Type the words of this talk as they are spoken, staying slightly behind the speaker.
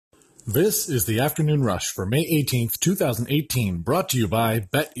This is the Afternoon Rush for May 18th, 2018, brought to you by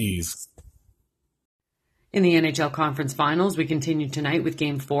BetEase. In the NHL Conference Finals, we continue tonight with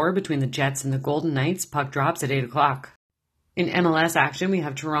Game 4 between the Jets and the Golden Knights. Puck drops at 8 o'clock. In MLS action, we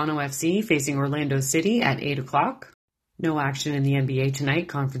have Toronto FC facing Orlando City at 8 o'clock. No action in the NBA tonight.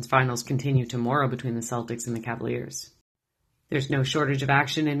 Conference Finals continue tomorrow between the Celtics and the Cavaliers. There's no shortage of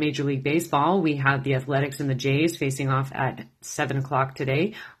action in Major League Baseball. We have the Athletics and the Jays facing off at 7 o'clock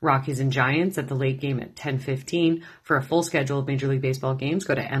today. Rockies and Giants at the late game at 10:15. For a full schedule of Major League Baseball games,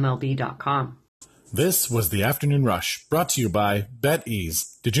 go to MLB.com. This was the Afternoon Rush, brought to you by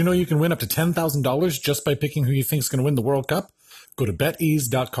BetEase. Did you know you can win up to $10,000 just by picking who you think is going to win the World Cup? Go to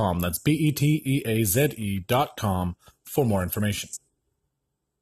BetEase.com. That's BETEAZE.com for more information.